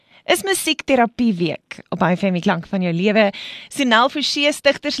Is Musiekterapieweek op HFM die klank van jou lewe. Sunelle Fouche,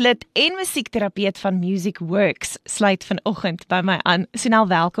 Stigterslid en musiekterapeut van MusicWorks, sluit vanoggend by my aan. Sunelle,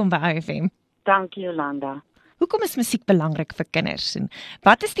 welkom by HFM. Dankie, Yolanda. Hoekom is musiek belangrik vir kinders? En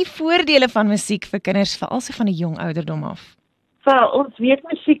wat is die voordele van musiek vir kinders, veral so van 'n jong ouderdom af? Wel, ons weet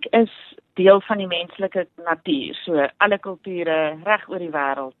musiek is deel van die menslike natuur. So alle kulture reg oor die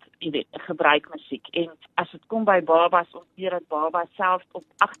wêreld, gebruik musiek. En as dit kom by babas, ons weet dat babas selfs op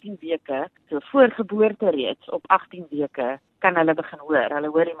 18 weke, so voor geboorte reeds op 18 weke, kan hulle begin hoor.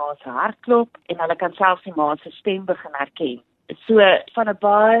 Hulle hoor die ma se hartklop en hulle kan selfs die ma se stem begin herken. So van 'n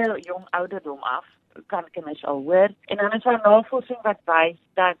baie jong ouderdom af kan kinders al hoor. En dan is daar navorsing wat wys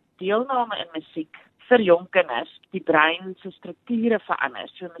dat deelname in musiek vir jong kinders die brein se strukture verander.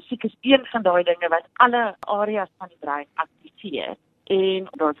 So musiek is een van daai dinge wat alle areas van die brein aktiveer. En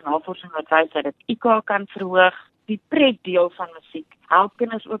daar's navorsing wat wys dat dit IQ kan verhoog. Die pretdeel van musiek help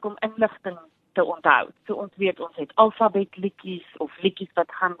kinders ook om inligting te onthou. So ons weet ons het alfabetliedjies of liedjies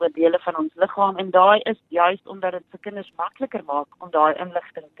wat gaan oor dele van ons liggaam en daai is juist omdat dit vir kinders makliker maak om daai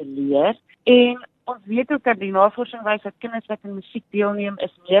inligting te leer. En ons weet ook dat die navorsing wys dat kinders wat in musiek deelneem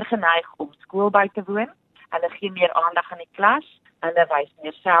is meer geneig om skool by te woon. Hulle gee meer aandag aan die klas, hulle wys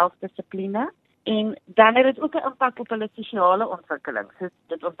meer selfdissipline. En dan het dit ook 'n impak op hulle sosiale ontwikkeling. So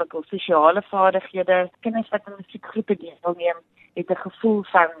dit ontwikkel sosiale vaardighede. Kinders wat in musiekgroepe deelneem, het 'n gevoel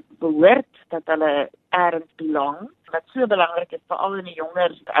van behoort, dat hulle ergens belang, wat so belangrik is veral in die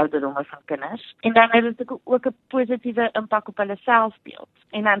jonger ouderdomme van kinders. En dan het dit ook 'n positiewe impak op hulle selfbeeld.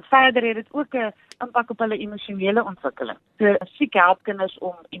 En dan verder het dit ook 'n impak op hulle emosionele ontwikkeling. So musiek help kinders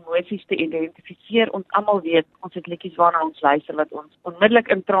om emosies te identifiseer. Ons almal weet, ons het liedjies waarna ons luister wat ons onmiddellik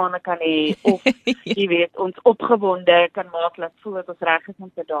in trane kan hê of jy weet, ons opgewonde kan maak laat voel dat ons reg is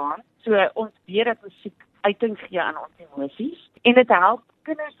om te dans. So ons weet dat musiek uiting gee aan ons emosies en dit help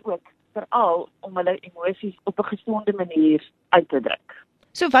kinders ook veral om hulle emosies op 'n gesonde manier uit te druk.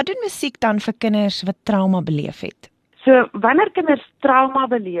 So wat doen musiek dan vir kinders wat trauma beleef het? So wanneer kinders trauma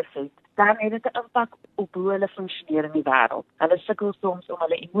beleef het, dan het dit 'n impak op hoe hulle funksioneer in die wêreld. Hulle sukkel soms om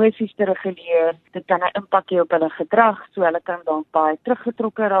hulle emosies te reguleer. Dit kan 'n impak hê op hulle gedrag, so hulle kan dalk baie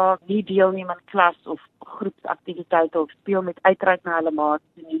teruggetrokke raak, nie deelneem aan klas of groepsaktiwiteite of speel met uitreik na hulle maats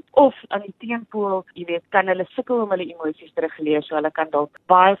nie. Of aan die teenpool, jy weet, kan hulle sukkel om hulle emosies te reguleer, so hulle kan dalk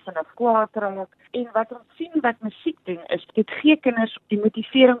baie vinnig kwaad raak. En wat ons sien wat musiek doen, is dit gee kinders die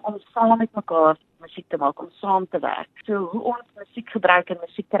motivering om saam met mekaar musiek te maak, om saam te werk. So hoe ons musiek gebruik in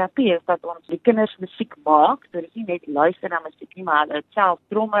musiekterapie is dat ons die kinders musiek maak, so dis nie net luister na musiek nie, maar hulle self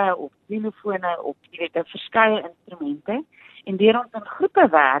dromme of xylofone of jy weet, verskeie instrumente. En deur ons in groepe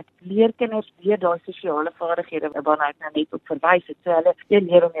werk, leer kinders weer daai sosiale vaardighede waarna ek nou net op verwys het. So hulle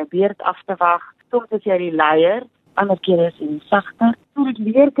leer om jou beurt af te wag. Soms is jy die leier, ander kere is jy die sagter. So dit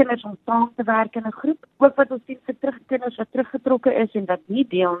leer kinders om saam te werk in 'n groep. Ook wat ons sien vir kinders wat teruggetrokke is en wat nie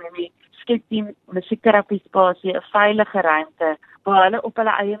deelneem nie, skep die musiekterapie spasie 'n veilige ruimte waar hulle op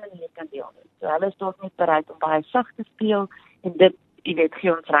hulle eie manier kan deelneem. So hulle is dalk net bereid om baie sag te speel en dit, jy weet,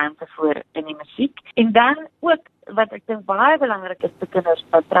 gee ons ruimte voor in die musiek. En dan ook, wat ek dink baie belangrik is vir kinders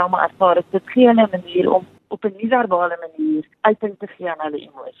wat trauma ervaar, is dit gee hulle 'n manier om op 'n nie-verbale manier uiting te gee aan hulle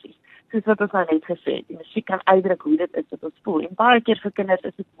emosies. Soos wat ons nou net gesê het, die musiek kan uitdruk hoe dit is wat ons voel. En baie keer vir kinders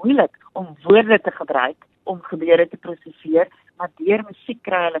is dit moeilik om woorde te gebruik om gebeure te prosesseer, maar deur musiek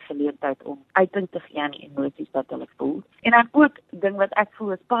kry hulle geleentheid om uiting te gee aan die emosies wat hulle voel. En dan ook ding wat ek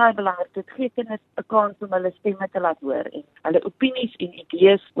voel is baie belangrik, dit gee kinders 'n kans om hulle stemme te laat hoor en hulle opinies en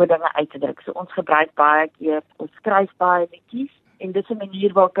idees oor dinge uit te druk. So ons gebruik baie keer, ons skryf baie liedjies en dit is 'n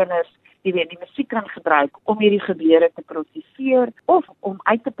manier waar kinders die musiek kan gebruik om hierdie gebeure te prosesseer of om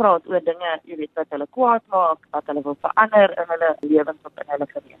uit te praat oor dinge, jy weet, wat hulle kwaad maak, wat hulle wil verander in hulle lewens of in hulle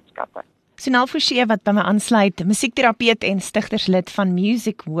gemeenskappe. Sunelle Fouche wat by my aansluit, musiekterapeut en stigterslid van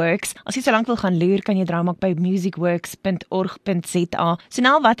MusicWorks. As jy so lank wil gaan loer, kan jy draai maak by musicworks.org.za.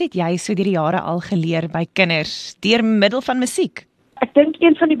 Sunelle, wat het jy so deur die jare al geleer by kinders deur middel van musiek? Ek dink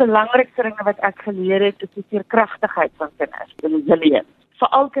een van die belangrikste dinge wat ek geleer het, is die veerkragtigheid van kinders, resilience.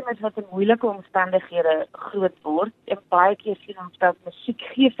 Veral kinders wat in moeilike omstandighede groot word, en baie keer sien ons dat musiek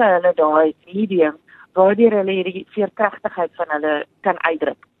gee vir hulle daai medium, waardeur hulle hierdie veerkragtigheid van hulle kan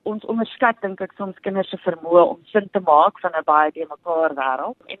uitdruk. Ons onderskat, dink ek, soms kinders se vermoë om sin te maak van 'n baie te mekaar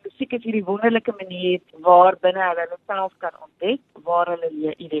wêreld. En musiek is hierdie wonderlike manier waar binne hulle self kan ontdek, waar hulle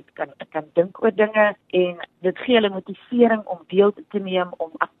jy weet kan dink oor dinge en dit gee hulle motivering om deel te neem,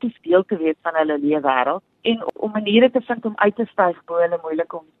 om aktief deel te wees van hulle leefwêreld en om maniere te vind om uit te styg bo hulle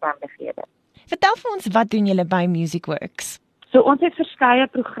moeilike omstandighede. Vertel vir ons, wat doen julle by MusicWorks? So ons het verskeie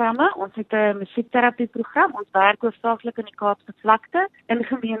programme. Ons het 'n musiekterapieprogram. Ons werk hoofsaaklik in die Kaapse vlakte in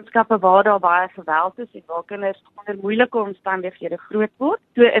gemeenskappe waar daar baie geweld is en waar kinders onder moeilike omstandighede groot word.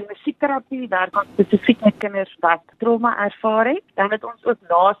 So in musiekterapie werk ons spesifiek met kinders wat trauma ervaar het. Dan het ons ook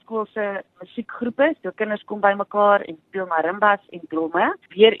laerskoolse musiekgroepe. So kinders kom bymekaar en speel marimbas en dromme.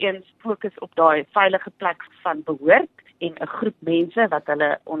 Weereens fokus op daai veilige plek van behoort en 'n groep mense wat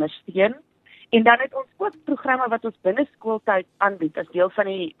hulle ondersteun. En dan het ons ook programme wat ons binne skooltyd aanbied as deel van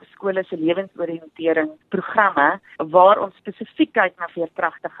die skole se lewensoriëntering programme waar ons spesifiek kyk na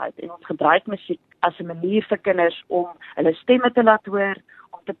veerkragtigheid en ons gebruik musiek as 'n manier vir kinders om hulle stemme te laat hoor,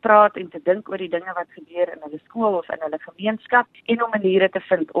 om te praat en te dink oor die dinge wat gebeur in hulle skool of in hulle gemeenskap en om maniere te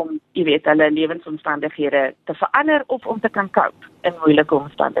vind om, hulle lewensomstandighede te verander of om te kan cope in moeilike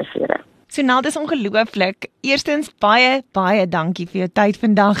omstandighede. Sunelle, dis ongelooflik. Eerstens baie dankie vir jou tyd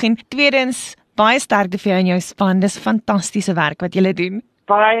vandag en tweedens baie sterkte vir jou en jou span. Dis fantastiese werk wat julle doen.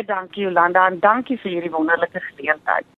 Baie dankie Yolanda en dankie vir hierdie wonderlike geleentheid.